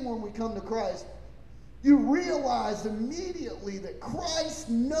thing when we come to Christ. You realize immediately that Christ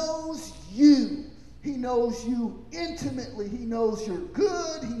knows you. He knows you intimately. He knows you're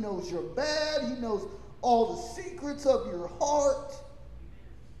good. He knows you're bad. He knows all the secrets of your heart.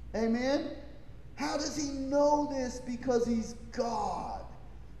 Amen? How does he know this? Because he's God.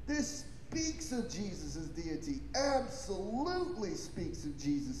 This speaks of Jesus' deity. Absolutely speaks of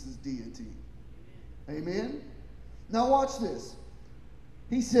Jesus' deity. Amen? Now watch this.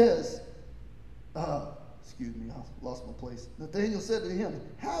 He says, excuse me, I lost my place. Nathanael said to him,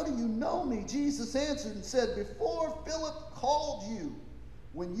 "How do you know me?" Jesus answered and said, "Before Philip called you,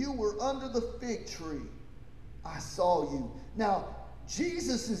 when you were under the fig tree, I saw you." Now,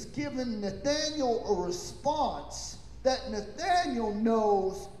 Jesus is giving Nathanael a response that Nathanael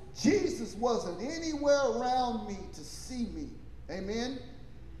knows Jesus wasn't anywhere around me to see me. Amen?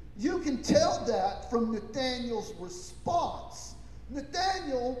 You can tell that from Nathanael's response.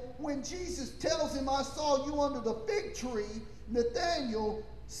 Nathanael, when Jesus tells him, "I saw you under the fig tree," Nathanael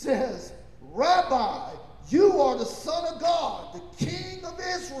says, "Rabbi, you are the Son of God, the King of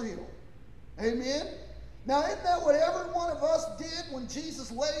Israel." Amen? Now, isn't that what every one of us did when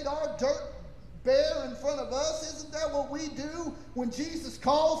Jesus laid our dirt bare in front of us? Isn't that what we do when Jesus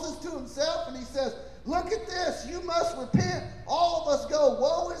calls us to himself and he says, "Look at this, you must repent"? All of us go,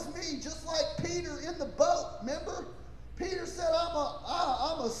 "Woe is me," just like Peter in the boat. Remember? Peter said,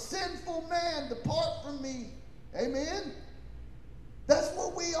 I'm a sinful man, depart from me. Amen? That's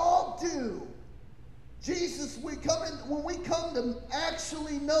what we all do. Jesus, when we come to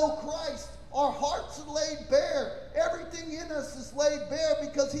actually know Christ, our hearts are laid bare. Everything in us is laid bare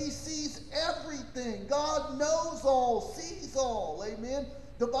because he sees everything. God knows all, sees all. Amen?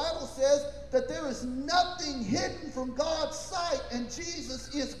 The Bible says that there is nothing hidden from God's sight, and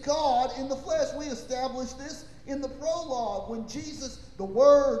Jesus is God in the flesh. We established this in the prologue when Jesus, the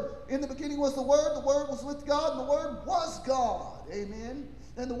Word, in the beginning was the Word was with God, and the Word was God. Amen?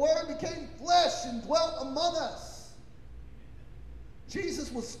 And the Word became flesh and dwelt among us.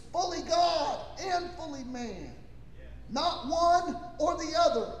 Jesus was fully God and fully man. Not one or the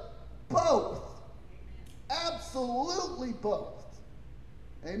other. Both. Absolutely both.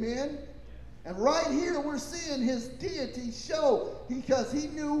 Amen? And right here we're seeing his deity show, because he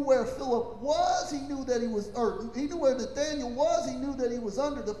knew where Philip was, he knew where Nathanael was, he knew that he was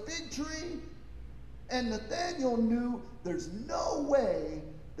under the fig tree, and Nathanael knew there's no way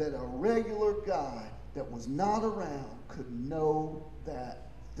that a regular guy that was not around could know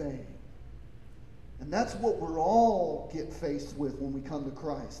that thing. And that's what we're all get faced with when we come to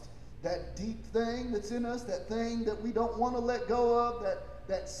Christ. That deep thing that's in us, that thing that we don't want to let go of,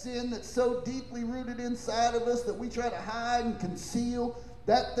 that sin that's so deeply rooted inside of us that we try to hide and conceal,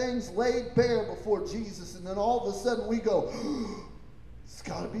 that thing's laid bare before Jesus, and then all of a sudden we go, it's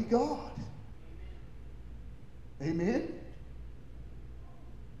got to be God. Amen?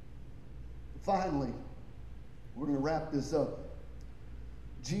 Finally, we're going to wrap this up.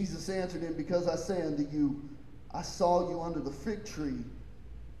 Jesus answered him, "Because I say unto you, I saw you under the fig tree,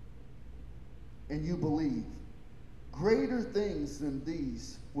 and you believe. Greater things than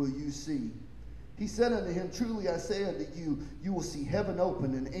these will you see." He said unto him, "Truly I say unto you, you will see heaven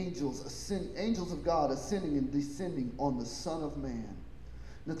open and angels of God ascending and descending on the Son of Man."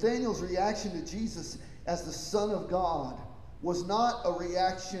 Nathanael's reaction to Jesus as the Son of God was not a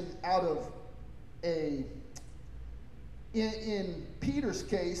reaction out of in Peter's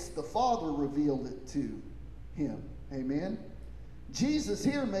case, the Father revealed it to him. Amen? Jesus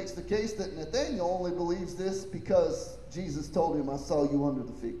here makes the case that Nathanael only believes this because Jesus told him, "I saw you under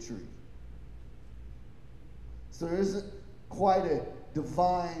the fig tree." So there isn't quite a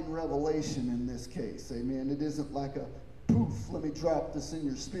divine revelation in this case. Amen? It isn't like a poof, let me drop this in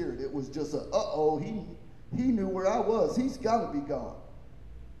your spirit. It was just a, he knew where I was. He's got to be God.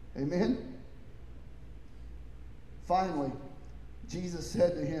 Amen? Finally, Jesus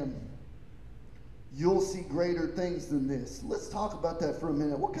said to him, "You'll see greater things than this." Let's talk about that for a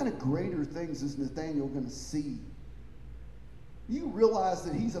minute. What kind of greater things is Nathanael going to see? You realize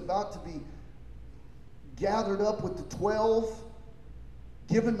that he's about to be gathered up with the 12,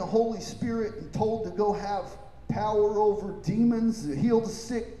 given the Holy Spirit, and told to go have power over demons, to heal the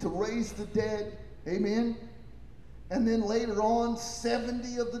sick, to raise the dead. Amen? And then later on,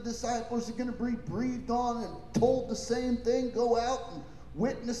 70 of the disciples are going to be breathed on and told the same thing. Go out and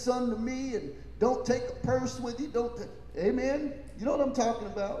witness unto me, and don't take a purse with you. Amen? You know what I'm talking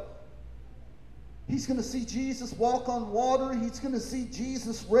about. He's going to see Jesus walk on water. He's going to see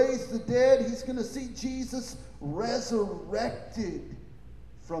Jesus raise the dead. He's going to see Jesus resurrected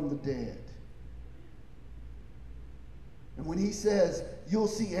from the dead. And when he says, "You'll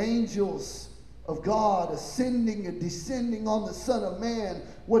see angels of God ascending and descending on the Son of Man,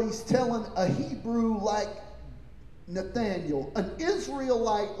 what he's telling a Hebrew like Nathaniel, an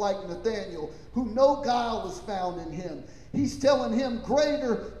Israelite like Nathaniel, who no guile was found in him. He's telling him,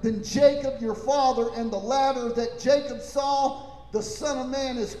 greater than Jacob your father and the ladder that Jacob saw, the Son of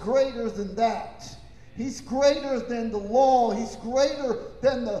Man is greater than that. He's greater than the law. He's greater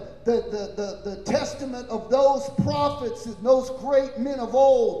than the testament of those prophets and those great men of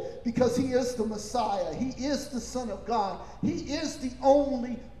old, because he is the Messiah. He is the Son of God. He is the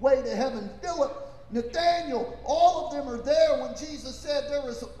only way to heaven. Philip, Nathaniel, all of them are there when Jesus said there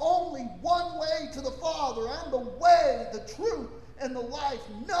is only one way to the Father. I'm the way, the truth, and the life.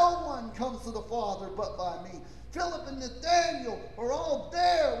 No one comes to the Father but by me. Philip and Nathaniel are all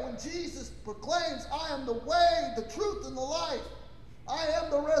there when Jesus proclaims, I am the way, the truth, and the life. I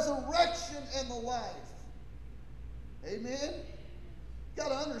am the resurrection and the life. Amen? You've got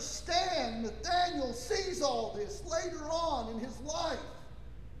to understand, Nathaniel sees all this later on in his life.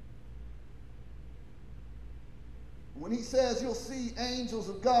 When he says you'll see angels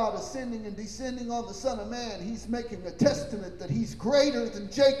of God ascending and descending on the Son of Man, he's making a testament that he's greater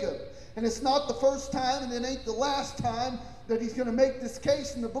than Jacob. And it's not the first time, and it ain't the last time that he's going to make this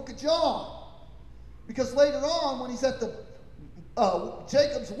case in the book of John. Because later on, when he's at the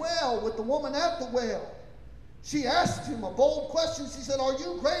Jacob's well with the woman at the well, she asked him a bold question. She said, are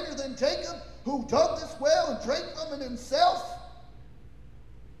you greater than Jacob, who dug this well and drank from it himself?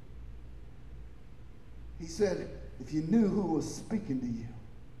 He said, if you knew who was speaking to you,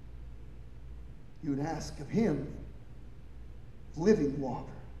 you would ask of him living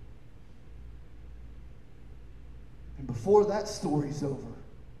water. And before that story's over,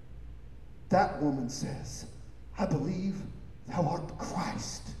 that woman says, I believe thou art the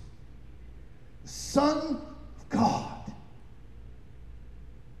Christ, the Son of God.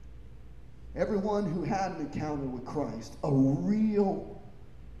 Everyone who had an encounter with Christ, a real,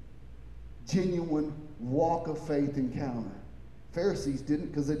 genuine walk of faith encounter. Pharisees didn't,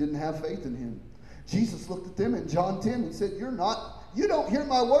 because they didn't have faith in him. Jesus looked at them in John 10 and said, you don't hear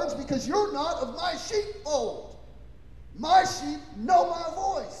my words because you're not of my sheepfold. My sheep know my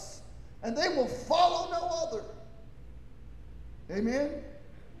voice, and they will follow no other. Amen?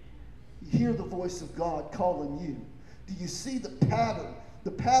 You hear the voice of God calling you. Do you see the pattern?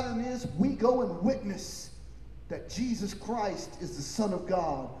 The pattern is we go and witness that Jesus Christ is the Son of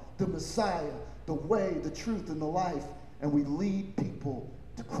God, the Messiah, the way, the truth, and the life, and we lead people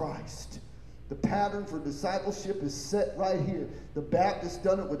to Christ. The pattern for discipleship is set right here. The Baptist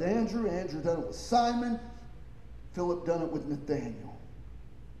done it with Andrew. Andrew done it with Simon. Philip done it with Nathaniel.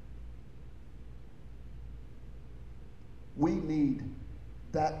 We need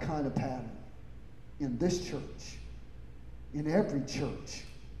that kind of pattern in this church, in every church.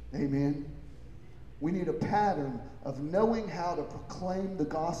 Amen. We need a pattern of knowing how to proclaim the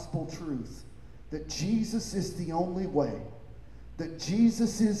gospel truth, that Jesus is the only way, that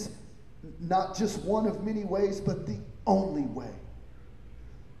Jesus is not just one of many ways, but the only way.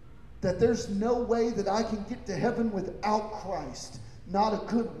 That there's no way that I can get to heaven without Christ. Not a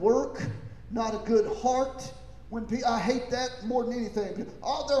good work, not a good heart. I hate that more than anything.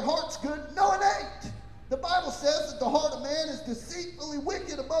 Oh, their heart's good. No, it ain't. The Bible says that the heart of man is deceitfully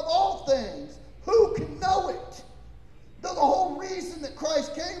wicked above all things. Who can know it? The whole reason that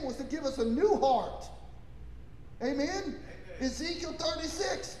Christ came was to give us a new heart. Amen? Ezekiel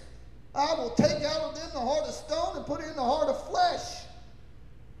 36. I will take out of them the heart of stone and put in the heart of flesh.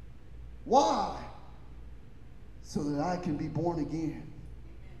 Why? So that I can be born again.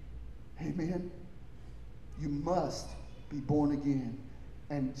 Amen? You must be born again.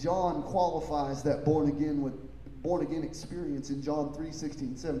 And John qualifies that born again experience in John 3,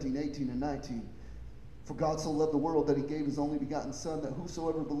 16, 17, 18, and 19. For God so loved the world that he gave his only begotten Son, that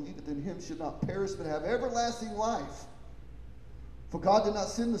whosoever believeth in him should not perish but have everlasting life. For God did not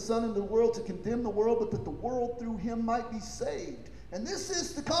send the Son into the world to condemn the world, but that the world through him might be saved. And this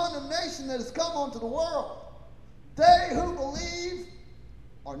is the condemnation that has come onto the world. They who believe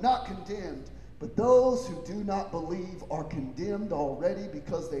are not condemned, but those who do not believe are condemned already,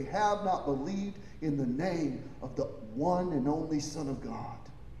 because they have not believed in the name of the one and only Son of God.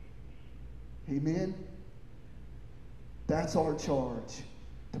 Amen? That's our charge,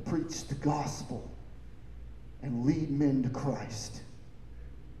 to preach the gospel and lead men to Christ.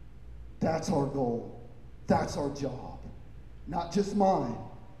 That's our goal. That's our job. Not just mine.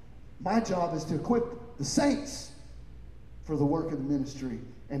 My job is to equip the saints for the work of the ministry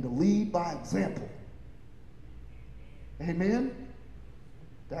and to lead by example. Amen?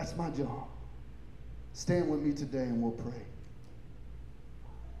 That's my job. Stand with me today and we'll pray.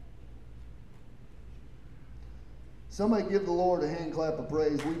 Somebody give the Lord a hand clap of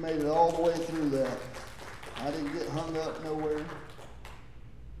praise. We made it all the way through that. I didn't get hung up nowhere.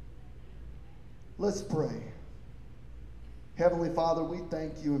 Let's pray. Heavenly Father, we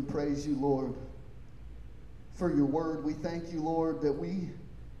thank you and praise you, Lord, for your word. We thank you, Lord, that we,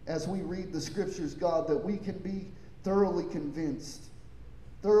 as we read the scriptures, God, that we can be thoroughly convinced,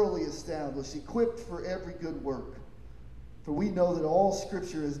 thoroughly established, equipped for every good work. For we know that all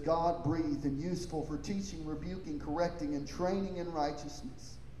scripture is God-breathed and useful for teaching, rebuking, correcting, and training in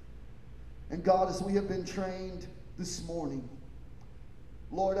righteousness. And God, as we have been trained this morning,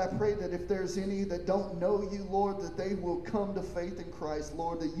 Lord, I pray that if there's any that don't know you, Lord, that they will come to faith in Christ,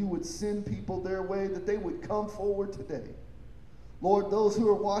 Lord, that you would send people their way, that they would come forward today. Lord, those who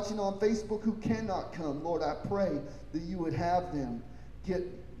are watching on Facebook who cannot come, Lord, I pray that you would have them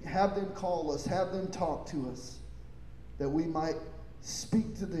call us, have them talk to us, that we might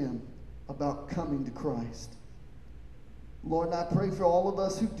speak to them about coming to Christ. Lord, and I pray for all of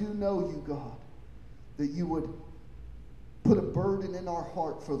us who do know you, God, that you would put a burden in our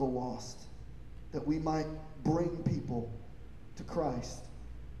heart for the lost, that we might bring people to Christ.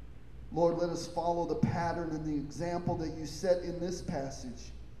 Lord, let us follow the pattern and the example that you set in this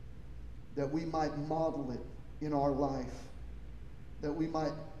passage, that we might model it in our life, that we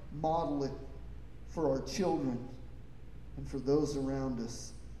might model it for our children and for those around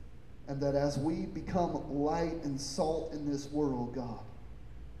us, and that as we become light and salt in this world, God,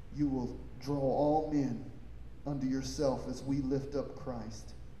 you will draw all men unto yourself as we lift up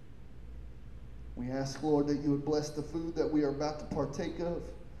Christ. We ask, Lord, that you would bless the food that we are about to partake of.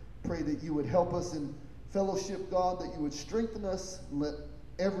 Pray that you would help us in fellowship, God, that you would strengthen us, and let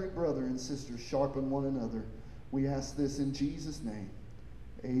every brother and sister sharpen one another. We ask this in Jesus' name.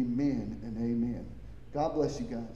 Amen and amen. God bless you guys.